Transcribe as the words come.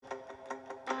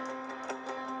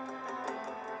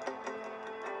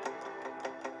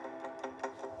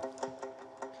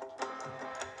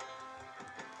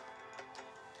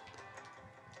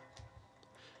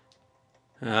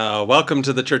Welcome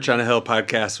to the Church on a Hill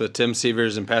podcast with Tim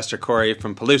Sievers and Pastor Corey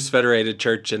from Palouse Federated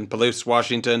Church in Palouse,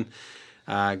 Washington.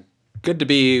 Good to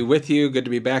be with you. Good to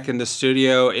be back in the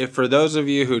studio. If for those of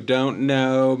you who don't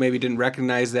know, maybe didn't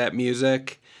recognize that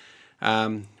music,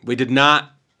 we did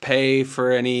not pay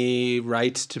for any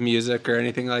rights to music or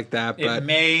anything like that. But it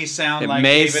may sound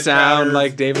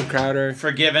like David Crowder.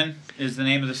 Forgiven is the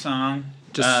name of the song.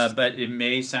 But it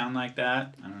may sound like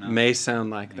that. I don't know. May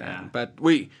sound like that. But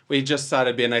we just thought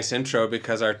it'd be a nice intro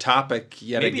because our topic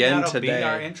again today. Maybe that'll be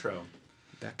our intro.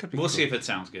 That could be We'll cool. see if it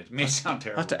sounds good. It may sound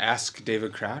terrible. I'll have to ask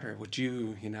David Crowder, would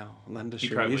you, lend us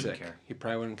your music? Wouldn't care. He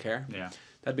probably wouldn't care? Yeah.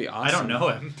 That'd be awesome. I don't know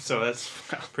him, so that's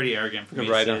pretty arrogant for me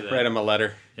to write say that. Write him a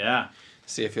letter. Yeah.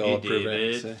 See if he'll approve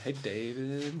David. it. So, hey,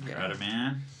 David. Crowder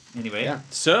man. Anyway. Yeah.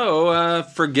 So,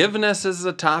 forgiveness is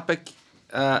a topic,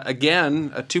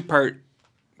 again, a two-part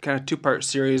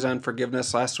series on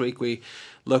forgiveness. Last week we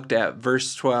looked at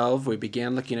verse 12. We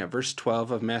began looking at verse 12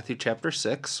 of Matthew chapter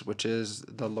 6, which is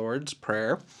the Lord's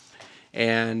Prayer.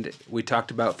 And we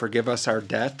talked about forgive us our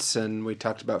debts, and we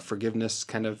talked about forgiveness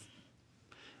kind of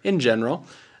in general.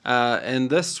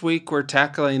 And this week we're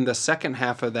tackling the second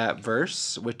half of that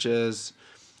verse, which is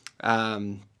how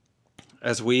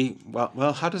does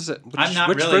it? I'm not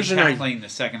really tackling the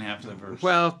second half of the verse.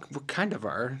 Well, we kind of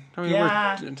are. In a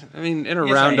Yes,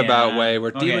 roundabout way,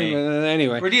 we're dealing with it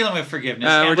anyway. We're dealing with forgiveness.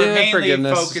 We're dealing with mainly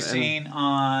forgiveness focusing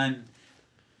on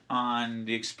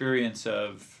the experience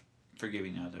of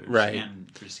forgiving others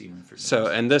and receiving forgiveness. So,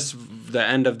 and the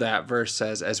end of that verse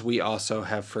says, "As we also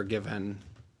have forgiven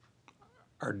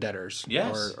our debtors."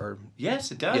 Yes.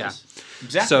 Yes, it does. Yeah.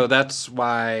 Exactly. So that's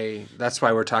why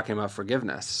we're talking about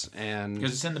forgiveness, and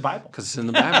because it's in the Bible. Because it's in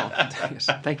the Bible. Yes,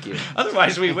 thank you.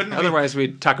 Otherwise, we wouldn't. Otherwise,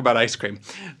 we'd talk about ice cream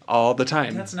all the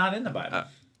time. That's not in the Bible.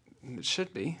 It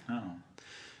should be. Oh.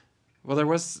 Well, there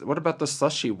was. What about the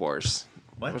slushy wars?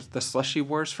 What? Was the slushy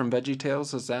wars from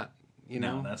VeggieTales? Is that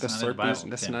No, that's the not in the Bible.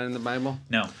 That's not in the Bible.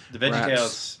 No, the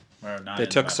VeggieTales are not. They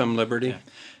took some liberty.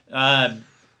 Yeah.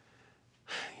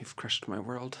 You've crushed my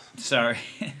world. Sorry,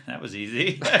 that was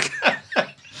easy.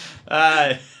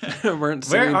 Weren't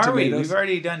Where are we? tomatoes? We've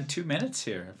already done 2 minutes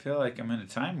here. I feel like I'm in a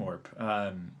time warp.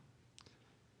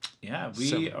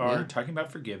 We are talking about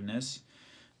forgiveness.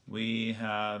 We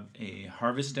have a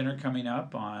harvest dinner coming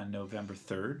up on November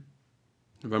 3rd.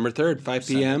 November 3rd, 5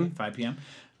 p.m. Sunday, 5 p.m.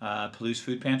 Palouse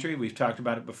Food Pantry. We've talked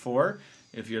about it before.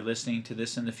 If you're listening to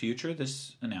this in the future,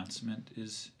 this announcement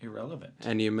is irrelevant.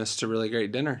 And you missed a really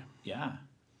great dinner. Yeah.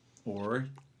 Or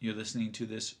you're listening to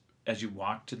this as you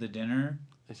walk to the dinner.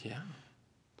 Yeah.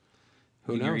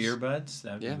 Who knows? Your earbuds?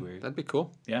 That would be weird. That'd be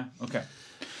cool. Yeah, okay.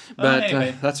 But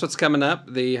anyway. That's what's coming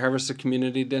up, the Harvest of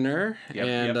Community Dinner.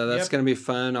 That's going to be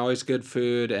fun, always good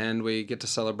food, and we get to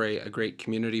celebrate a great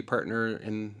community partner.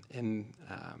 And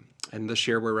this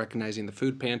year we're recognizing the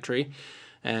Food Pantry.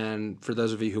 And for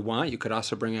those of you who want, you could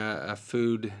also bring a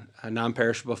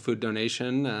non-perishable food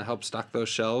donation, help stock those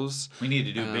shelves. We need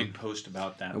to do a big post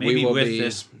about that. Maybe with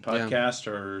this podcast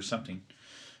or something.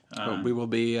 We will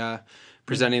be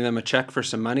presenting them a check for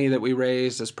some money that we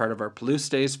raised as part of our Palouse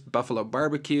Days Buffalo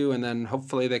Barbecue, and then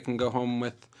hopefully they can go home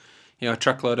with, a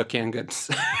truckload of canned goods.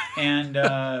 And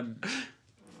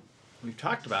we've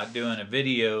talked about doing a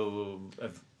video.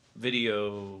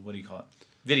 What do you call it?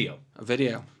 Video.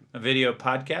 A video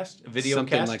podcast, a video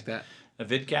something cast, like that, a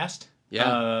vidcast,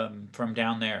 from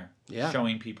down there,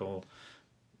 showing people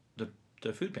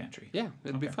the food pantry. Yeah,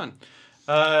 it'd be fun.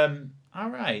 All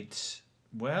right.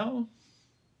 Well,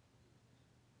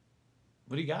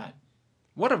 what do you got?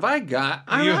 What have I got?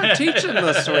 I'm not teaching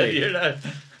this week. You're not.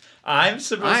 I'm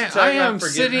supposed to talk about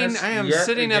forgiveness. I am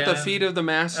sitting at the feet of the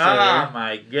Master. Oh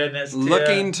my goodness! Tim.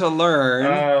 Looking to learn.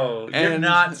 Oh, you're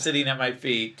not sitting at my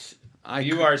feet.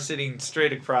 You are sitting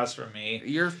straight across from me.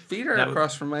 Your feet are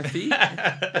across from my feet.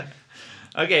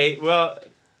 Okay, well,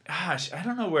 gosh, I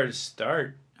don't know where to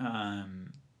start. I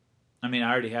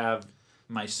already have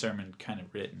my sermon kind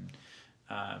of written.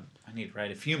 I need to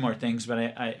write a few more things, but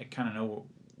I kind of know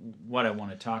what I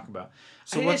want to talk about.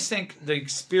 So I just think the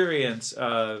experience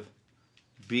of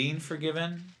being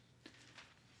forgiven,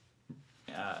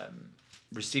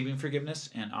 receiving forgiveness,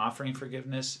 and offering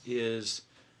forgiveness is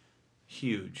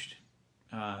huge.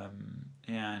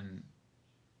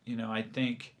 I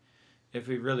think if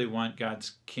we really want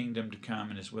God's kingdom to come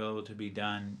and His will to be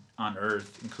done on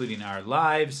earth, including our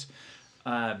lives,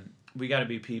 we got to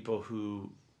be people who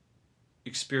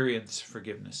experience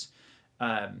forgiveness.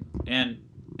 And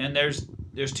there's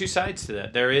two sides to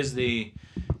that. There is the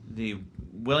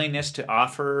willingness to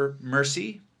offer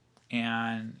mercy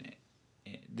and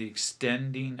the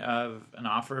extending of an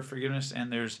offer of forgiveness,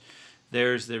 and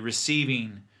there's the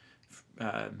receiving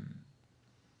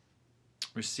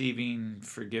receiving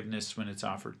forgiveness when it's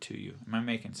offered to you. Am I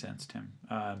making sense, Tim?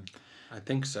 I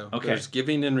think so. Okay. There's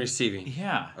giving and receiving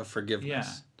Yeah. of forgiveness. Yeah.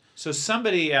 So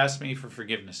somebody asked me for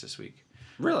forgiveness this week.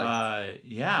 Really?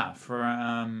 Yeah,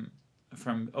 from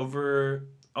over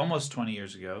almost 20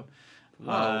 years ago.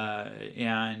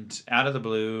 And out of the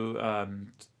blue,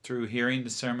 through hearing the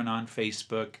sermon on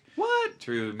Facebook. What?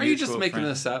 Through Are you just making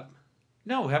friends. this up?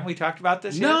 No, haven't we talked about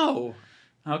this yet? No.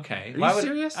 Okay. Are you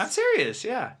serious? I'm serious,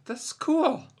 yeah. That's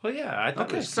cool. Well, yeah, I thought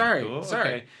Okay, it was sorry. cool. Sorry.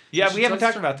 Okay. Yeah, we haven't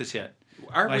Let's talked about this yet.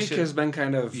 Our week has been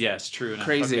kind of true enough.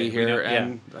 crazy Okay, here, yeah.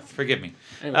 and Forgive me.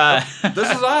 anyway,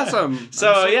 this is awesome.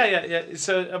 So yeah.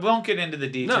 So I won't get into the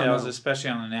details, No.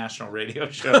 especially on a national radio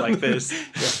show like this.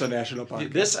 Just a national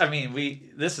podcast.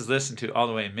 This is listened to all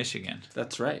the way in Michigan.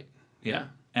 That's right. Yeah,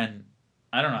 and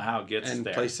I don't know how it gets And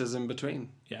there. places in between.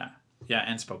 Yeah,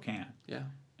 and Spokane. Yeah.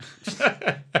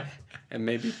 And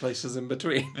maybe places in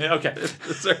between. Yeah, okay.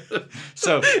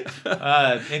 So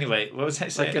anyway, what was I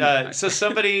saying? So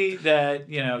somebody that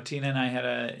Tina and I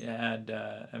had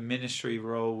a ministry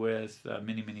role with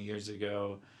many years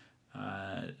ago.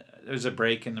 There was a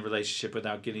break in the relationship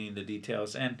without getting into the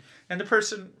details, and the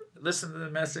person listened to the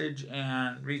message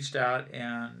and reached out,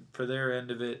 and for their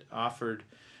end of it offered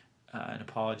an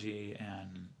apology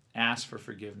and asked for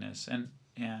forgiveness, and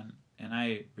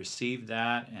I received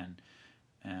that and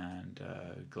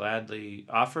gladly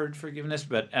offered forgiveness,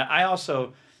 but I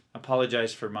also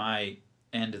apologized for my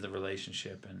end of the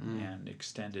relationship and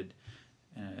extended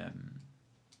an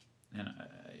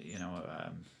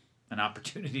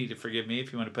opportunity to forgive me,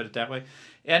 if you want to put it that way.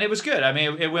 And it was good. I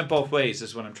mean, it went both ways,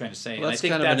 is what I'm trying to say. Well, and I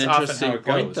think kind that's of an often interesting how it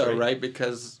point, goes, though, right? right?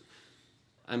 Because,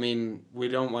 I mean, we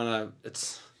don't want to.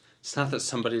 It's not that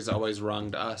somebody's always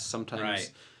wronged us.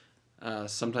 Sometimes,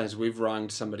 sometimes we've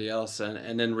wronged somebody else,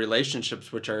 and in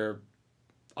relationships, which are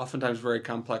oftentimes very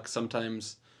complex.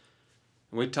 Sometimes,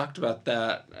 and we talked about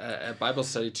that at Bible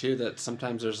study too. That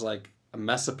sometimes there's like a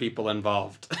mess of people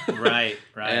involved. Right.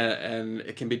 and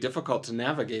it can be difficult to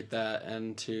navigate that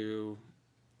and to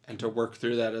work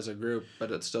through that as a group, but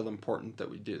it's still important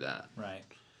that we do that. Right.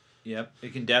 Yep.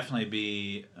 It can definitely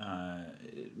be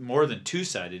more than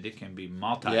two-sided. It can be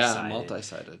multi-sided. Yeah,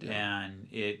 multi-sided. Yeah. And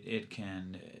it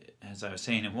can, as I was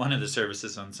saying in one of the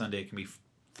services on Sunday, it can be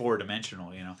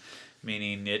four-dimensional,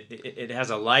 meaning it has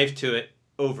a life to it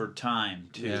over time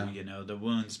too. Yeah. The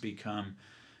wounds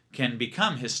can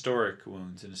become historic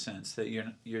wounds in a sense that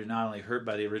you're not only hurt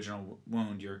by the original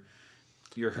wound,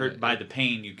 you're hurt by the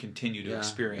pain you continue to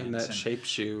experience, and that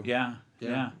shapes you. Yeah.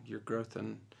 Your growth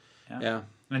and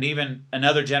And even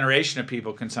another generation of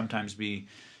people can sometimes be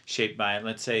shaped by it.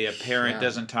 Let's say a parent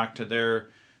doesn't talk to their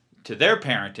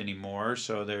parent anymore,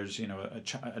 so there's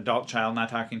adult child not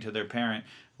talking to their parent.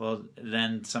 Well,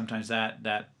 then sometimes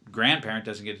that grandparent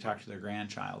doesn't get to talk to their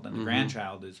grandchild, and the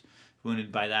grandchild is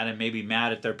wounded by that and maybe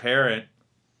mad at their parent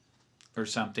or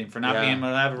something for not being able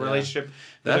to have a relationship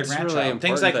with their grandchild. Really important.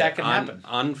 Things like that can happen.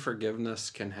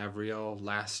 Unforgiveness can have real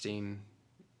lasting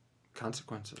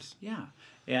consequences. Yeah.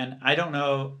 And I don't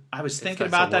know, I was thinking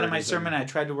about that in my sermon. I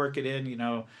tried to work it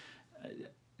in,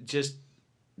 just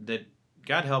that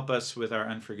God help us with our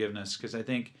unforgiveness, because I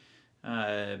think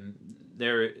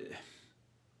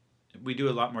we do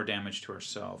a lot more damage to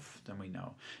ourselves than we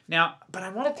know. Now, but I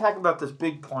want to talk about this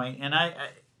big point, and I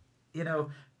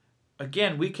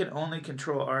again, we can only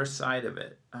control our side of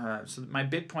it. So my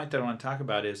big point that I want to talk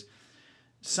about is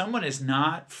someone is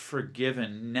not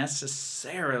forgiven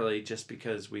necessarily just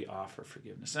because we offer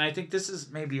forgiveness. And I think this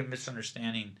is maybe a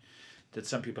misunderstanding that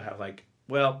some people have, like,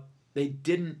 well, they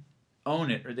didn't own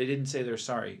it or they didn't say they're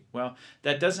sorry. Well,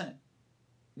 that doesn't,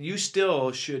 you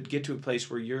still should get to a place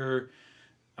where you're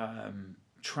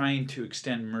trying to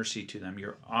extend mercy to them.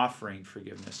 You're offering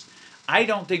forgiveness. I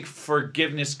don't think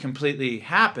forgiveness completely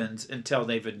happens until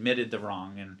they've admitted the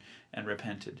wrong and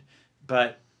repented.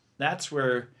 But that's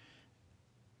where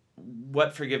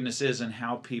what forgiveness is and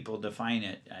how people define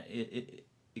it,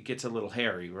 it gets a little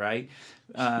hairy, right?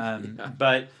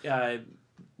 But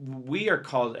we are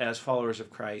called as followers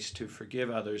of Christ to forgive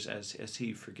others as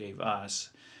He forgave us.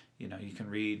 You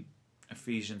can read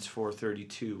Ephesians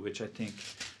 4:32, which I think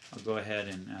I'll go ahead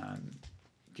and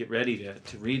get ready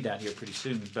to read that here pretty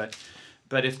soon. But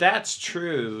if that's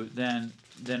true, then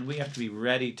we have to be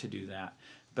ready to do that.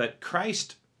 But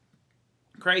Christ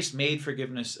made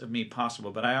forgiveness of me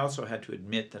possible, but I also had to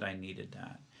admit that I needed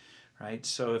that, right?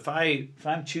 So if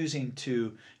I'm choosing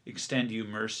to extend you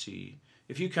mercy,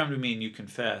 if you come to me and you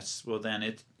confess, well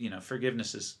then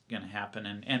forgiveness is going to happen,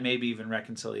 and maybe even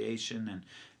reconciliation,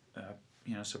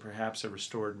 and so perhaps a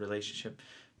restored relationship.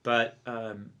 But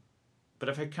But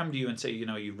if I come to you and say,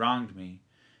 you wronged me,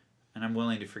 and I'm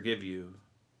willing to forgive you,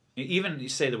 even you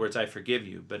say the words, I forgive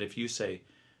you, but if you say,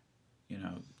 get away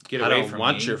from me. I don't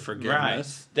want your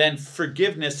forgiveness. Right, then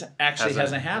forgiveness actually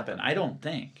hasn't happened. I don't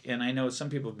think. And I know some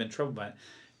people have been troubled by it.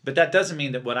 But that doesn't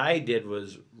mean that what I did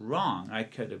was wrong. I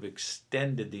could have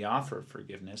extended the offer of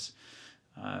forgiveness.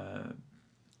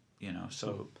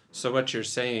 So what you're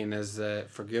saying is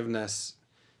that forgiveness,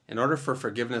 in order for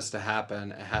forgiveness to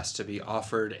happen, it has to be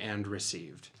offered and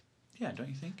received. Yeah, don't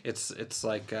you think? It's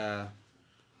like a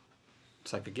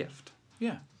gift.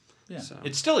 Yeah. Yeah. So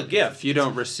it's still a gift. If you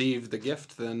don't receive the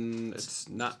gift, then it's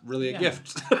not really a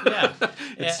gift. Yeah.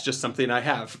 It's just something I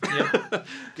have. Yep.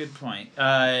 Good point.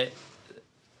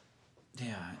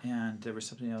 And there was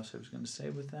something else I was going to say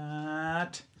with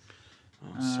that.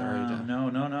 Oh, sorry.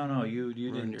 No. You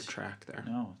didn't. Your track there.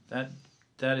 No, that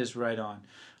is right on.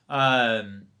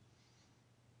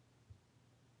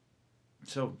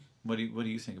 So what do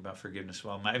you think about forgiveness?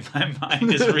 Well, my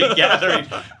mind is regathering,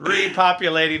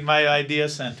 repopulating my idea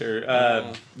center.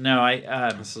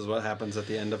 This is what happens at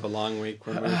the end of a long week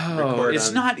when we record.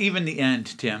 It's not even the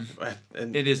end, Tim.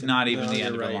 It is not even the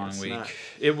end of a long week.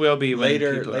 It will be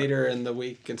later in the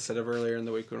week instead of earlier in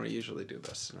the week when we usually do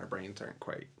this, and our brains aren't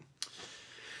quite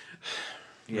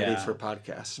ready for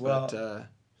podcasts. Well, but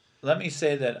let me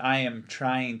say that I am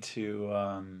trying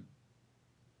to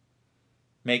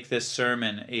make this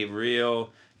sermon a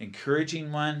real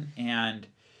encouraging one and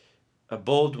a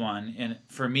bold one, and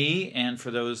for me and for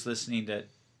those listening, that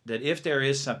if there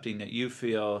is something that you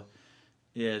feel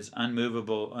is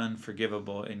unmovable,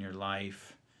 unforgivable in your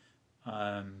life,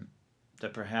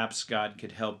 that perhaps God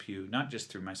could help you, not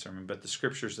just through my sermon, but the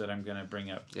scriptures that I'm going to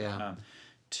bring up,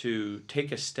 to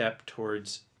take a step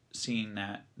towards seeing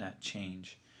that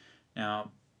change.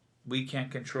 Now, we can't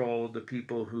control the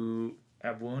people who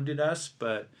have wounded us,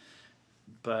 but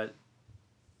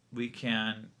we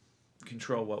can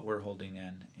control what we're holding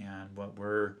in and what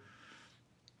we're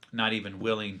not even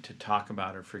willing to talk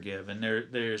about or forgive. And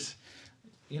there's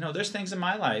things in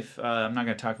my life. I'm not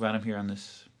going to talk about them here on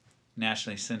this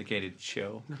nationally syndicated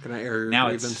show. Not going to air your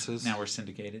grievances. Now we're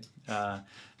syndicated.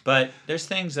 But there's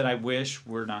things that I wish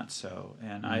were not so.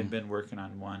 And I've been working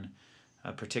on one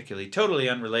particularly, totally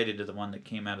unrelated to the one that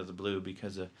came out of the blue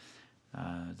because of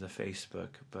the Facebook.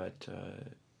 But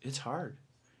it's hard.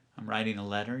 I'm writing a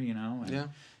letter, and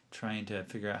trying to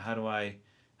figure out how do I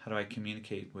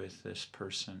communicate with this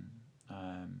person.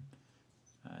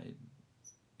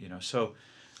 So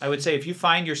I would say if you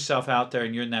find yourself out there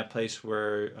and you're in that place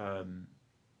where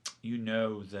you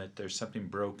know that there's something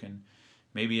broken,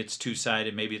 maybe it's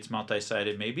two-sided, maybe it's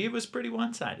multi-sided, maybe it was pretty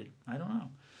one-sided. I don't know.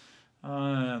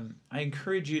 I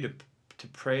encourage you to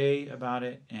pray about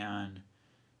it and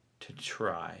to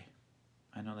try.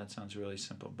 I know that sounds really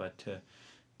simple, but to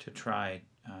try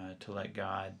to let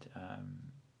God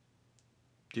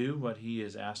do what He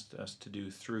has asked us to do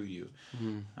through you.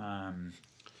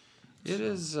 It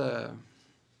is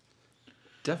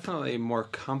definitely more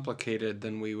complicated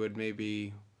than we would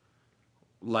maybe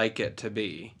like it to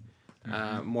be.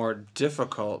 More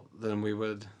difficult than we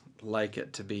would like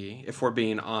it to be, if we're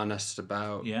being honest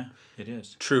about it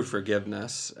is true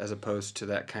forgiveness, as opposed to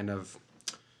that kind of,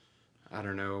 I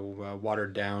don't know,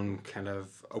 watered down kind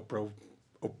of Oprah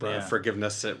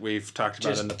forgiveness that we've talked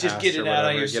about in the past. Just get it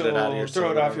out of your soul, throw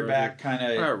it off your back, kind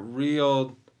of.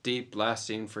 Real deep,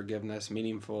 lasting forgiveness,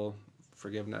 meaningful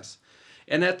forgiveness,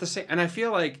 and I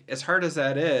feel like as hard as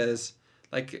that is,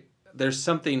 like there's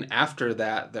something after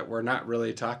that we're not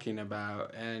really talking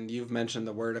about. And you've mentioned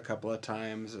the word a couple of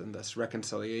times, and this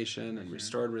reconciliation and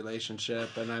restored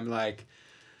relationship, and I'm like,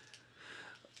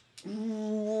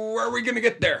 are we going to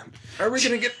get there? That was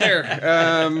the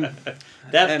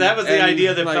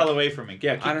idea that fell away from me.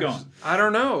 Yeah, keep going. I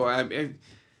don't know. I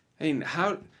mean,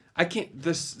 how I can't.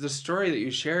 The story that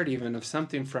you shared, even of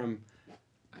something from.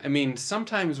 I mean,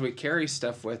 sometimes we carry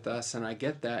stuff with us, and I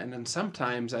get that, and then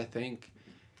sometimes I think,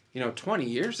 20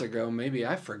 years ago, maybe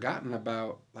I've forgotten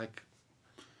about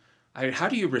how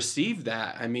do you receive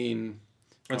that? I mean,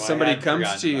 when somebody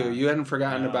comes to you, you hadn't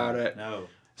forgotten about it. No.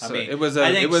 So it was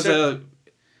a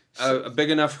big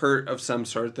enough hurt of some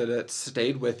sort that it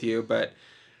stayed with you, but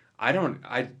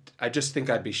I just think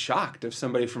I'd be shocked if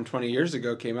somebody from 20 years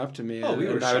ago came up to me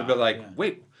and I would be like,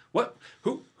 wait, what?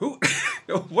 Who?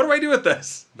 What do I do with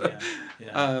this?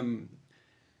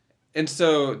 And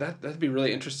so that'd be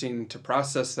really interesting to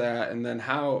process that, and then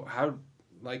how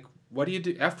what do you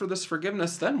do after this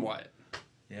forgiveness? Then what?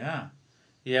 Yeah.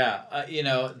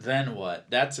 Then what?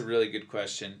 That's a really good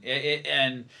question.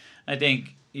 And I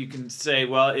think you can say,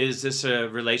 well, is this a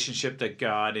relationship that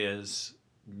God is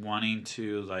wanting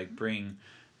to bring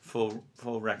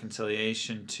full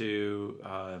reconciliation to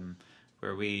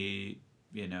where we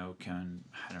can,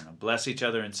 I don't know, bless each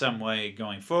other in some way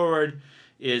going forward?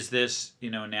 Is this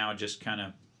now just kind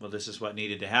of, well, this is what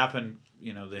needed to happen,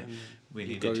 we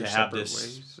needed to have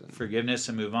this forgiveness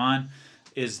and move on?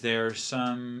 Is there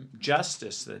some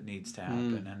justice that needs to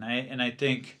happen? And I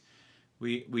think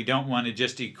we don't want to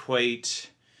just equate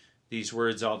these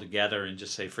words all together and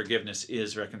just say forgiveness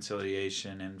is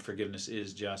reconciliation and forgiveness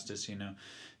is justice.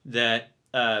 That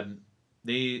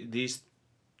these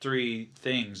three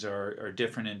things are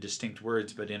different and distinct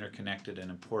words, but interconnected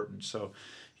and important. So,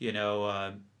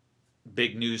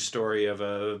 big news story of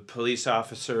a police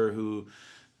officer who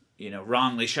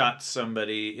wrongly shot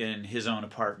somebody in his own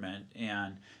apartment,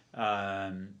 and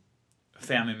a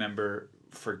family member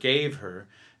forgave her.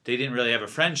 They didn't really have a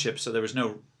friendship, so there was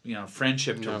no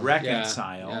friendship to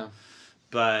reconcile. Yeah.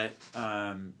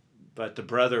 But the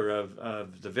brother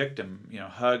of the victim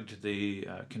hugged the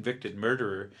convicted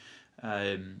murderer.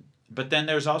 But then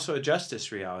there's also a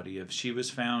justice reality of she was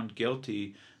found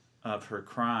guilty of her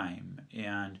crime,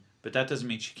 but that doesn't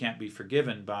mean she can't be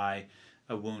forgiven by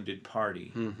a wounded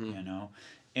party.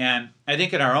 And I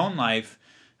think in our own life,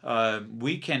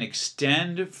 we can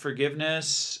extend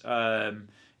forgiveness.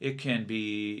 It can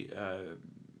be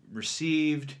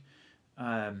received,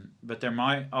 but there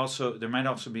might also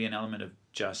be an element of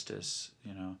justice.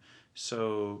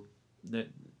 So that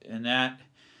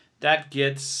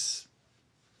gets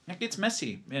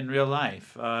messy in real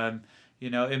life.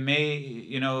 It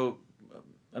may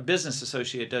a business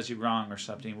associate does you wrong or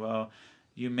something. Well,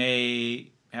 you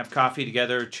may have coffee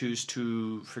together, choose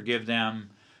to forgive them,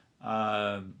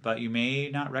 but you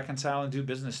may not reconcile and do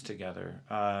business together.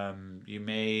 You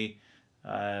may,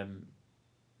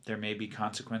 there may be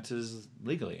consequences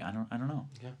legally. I don't know.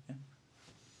 Yeah.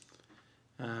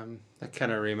 That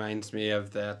kind of reminds me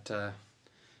of that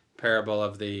parable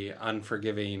of the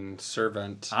unforgiving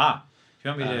servant. Do you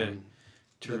want me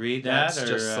to read that? That's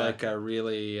just like a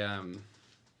really.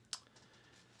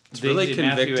 It's really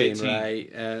convicting,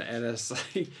 right? And it's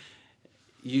like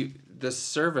the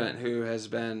servant who has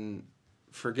been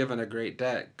forgiven a great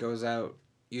debt goes out.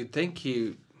 You'd think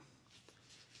he'd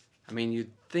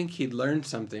learn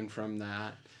something from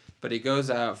that, but he goes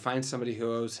out, finds somebody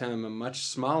who owes him a much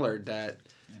smaller debt,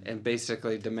 and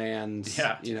basically demands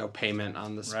payment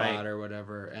on the spot or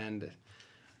whatever.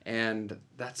 And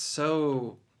that's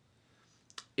so.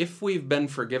 If we've been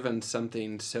forgiven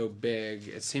something so big,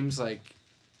 it seems like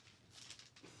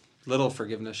little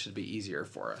forgiveness should be easier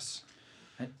for us.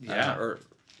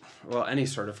 Any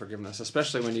sort of forgiveness,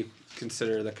 especially when you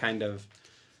consider the kind of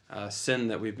sin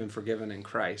that we've been forgiven in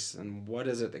Christ. And what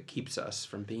is it that keeps us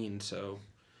from being so,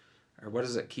 or what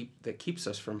is it that keeps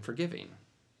us from forgiving?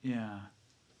 Yeah.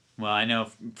 Well, I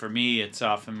know for me, it's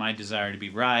often my desire to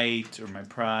be right, or my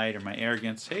pride, or my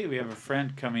arrogance. Hey, we have a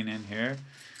friend coming in here.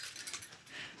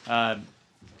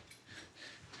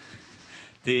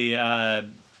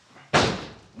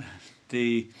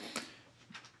 The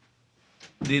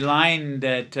line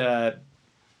that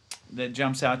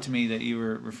jumps out to me that you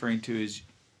were referring to is,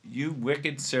 "You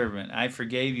wicked servant, I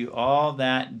forgave you all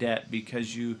that debt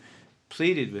because you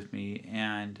pleaded with me,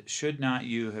 and should not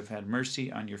you have had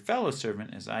mercy on your fellow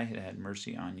servant as I had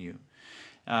mercy on you?"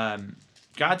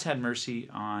 God's had mercy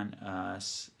on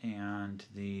us, and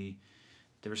the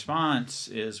response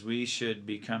is we should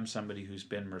become somebody who's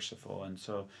been merciful. And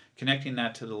so connecting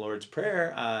that to the Lord's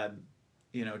Prayer,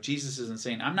 Jesus isn't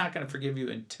saying, I'm not going to forgive you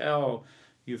until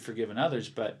you've forgiven others,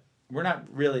 but we're not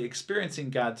really experiencing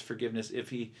God's forgiveness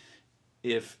if we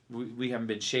haven't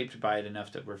been shaped by it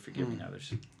enough that we're forgiving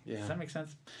others. Yeah. Does that make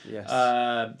sense? Yes.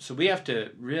 So we have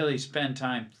to really spend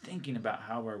time thinking about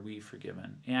how are we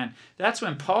forgiven. And that's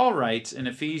when Paul writes in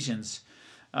Ephesians,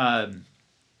 I'm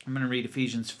going to read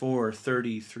Ephesians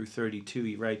 4:30-32.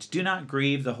 He writes, "Do not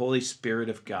grieve the Holy Spirit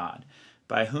of God,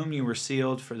 by whom you were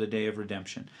sealed for the day of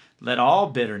redemption. Let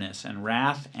all bitterness and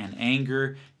wrath and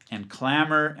anger and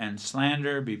clamor and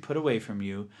slander be put away from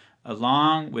you,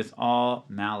 along with all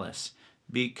malice.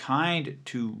 Be kind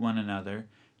to one another,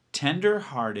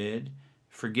 tender-hearted,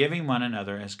 forgiving one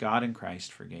another as God in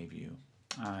Christ forgave you."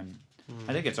 I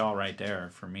think it's all right there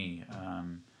for me.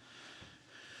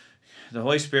 The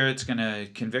Holy Spirit's going to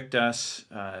convict us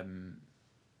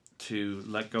to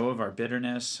let go of our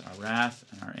bitterness, our wrath,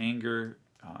 and our anger.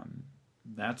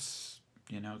 That's,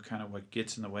 kind of what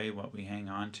gets in the way, what we hang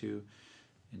on to.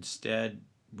 Instead,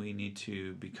 we need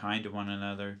to be kind to one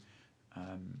another.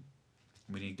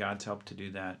 We need God's help to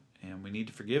do that, and we need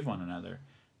to forgive one another.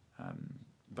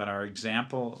 But our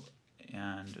example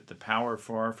and the power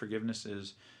for our forgiveness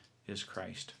is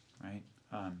Christ, right?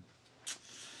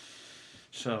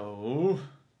 So,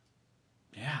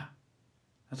 yeah,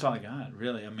 that's all I got,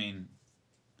 really. I mean,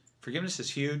 forgiveness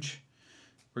is huge.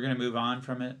 We're going to move on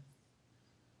from it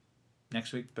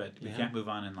next week, but we can't move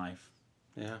on in life.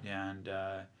 Yeah. And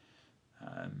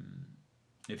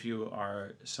if you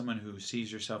are someone who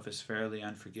sees yourself as fairly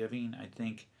unforgiving, I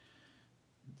think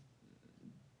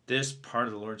this part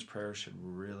of the Lord's Prayer should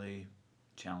really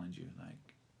challenge you.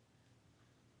 Like,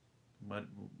 what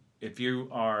if you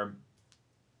are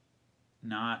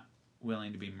not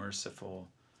willing to be merciful?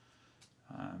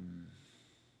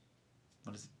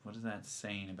 What is that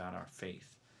saying about our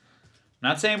faith? I'm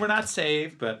not saying we're not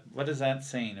saved, but what is that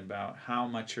saying about how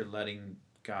much you're letting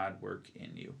God work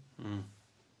in you?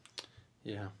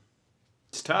 Yeah.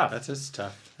 It's tough. That is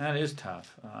tough. That is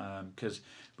tough. Because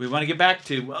we want to get back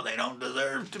to, well, they don't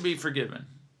deserve to be forgiven,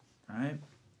 right?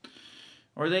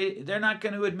 Or they're not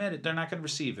going to admit it. They're not going to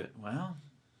receive it. Well,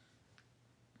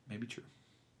 maybe true.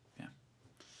 Yeah.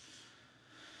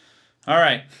 All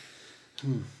right.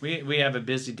 We have a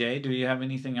busy day. Do you have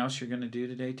anything else you're going to do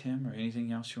today, Tim, or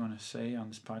anything else you want to say on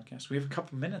this podcast? We have a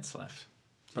couple minutes left,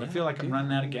 but I feel like I'm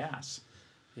running out of gas.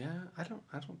 Yeah, I don't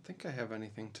think I have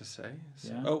anything to say.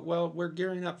 So. Yeah. Oh well, we're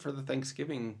gearing up for the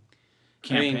Thanksgiving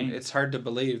campaign. I mean, it's hard to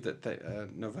believe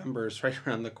that November is right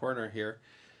around the corner here,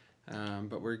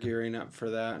 but we're gearing up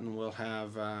for that, and we'll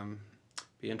have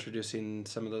be introducing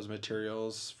some of those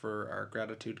materials for our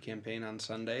gratitude campaign on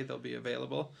Sunday. They'll be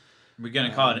available. We're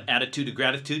going to call it an attitude of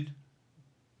gratitude?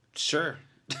 Sure.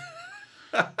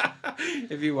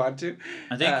 If you want to.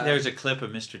 I think there's a clip of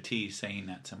Mr. T saying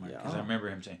that somewhere. Because I remember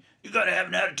him saying, you got to have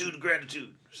an attitude of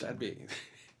gratitude. That'd be...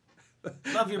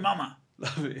 Love your mama.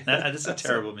 That's a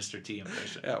terrible Mr. T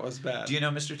impression. That was bad. Do you know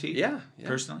Mr. T? Yeah.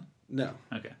 Personally? No.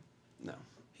 Okay. No.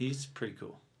 He's pretty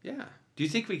cool. Yeah. Do you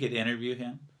think we could interview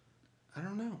him? I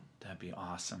don't know. That'd be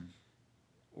awesome.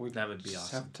 That would be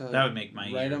awesome. That would make my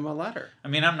year. Write him a letter. I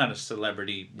mean, I'm not a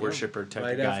celebrity worshiper type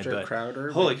of guy, but Crowder,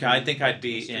 holy cow, I think I'd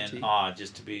be Mr. in awe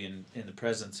just to be in the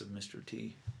presence of Mr.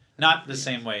 T. Not the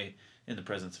same way in the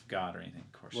presence of God or anything,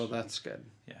 of course. Well, that's good.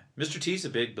 Yeah. Mr. T's a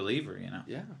big believer, you know.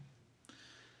 Yeah.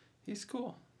 He's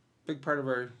cool. Big part of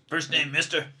our... First name,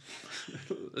 Mr.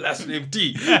 Last name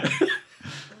T.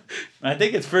 I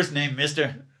think it's first name,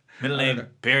 Mr. Middle name,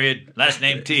 period. Last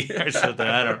name, T. Or something.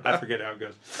 I forget how it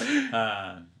goes.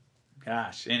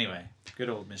 Gosh. Anyway, good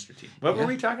old Mr. T. What were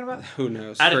we talking about? Who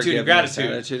knows? Attitude of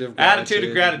gratitude. Attitude of gratitude. Attitude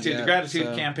of gratitude. Yeah, the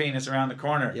gratitude campaign is around the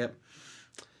corner. Yep.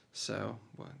 So,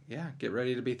 get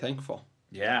ready to be thankful.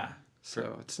 Yeah.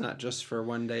 So it's not just for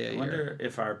one day a year. I wonder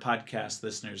if our podcast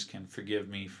listeners can forgive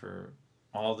me for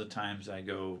all the times I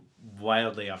go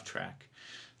wildly off track.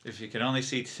 If you can only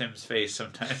see Tim's face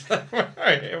sometimes. Where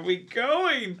are we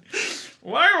going?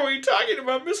 Why are we talking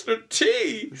about Mr.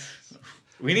 T?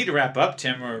 We need to wrap up,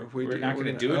 Tim, or we're not going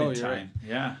to do it in time. Right.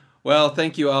 Yeah. Well,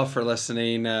 thank you all for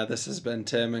listening. This has been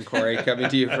Tim and Corey coming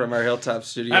to you from our Hilltop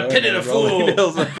studio. I pitted a fool.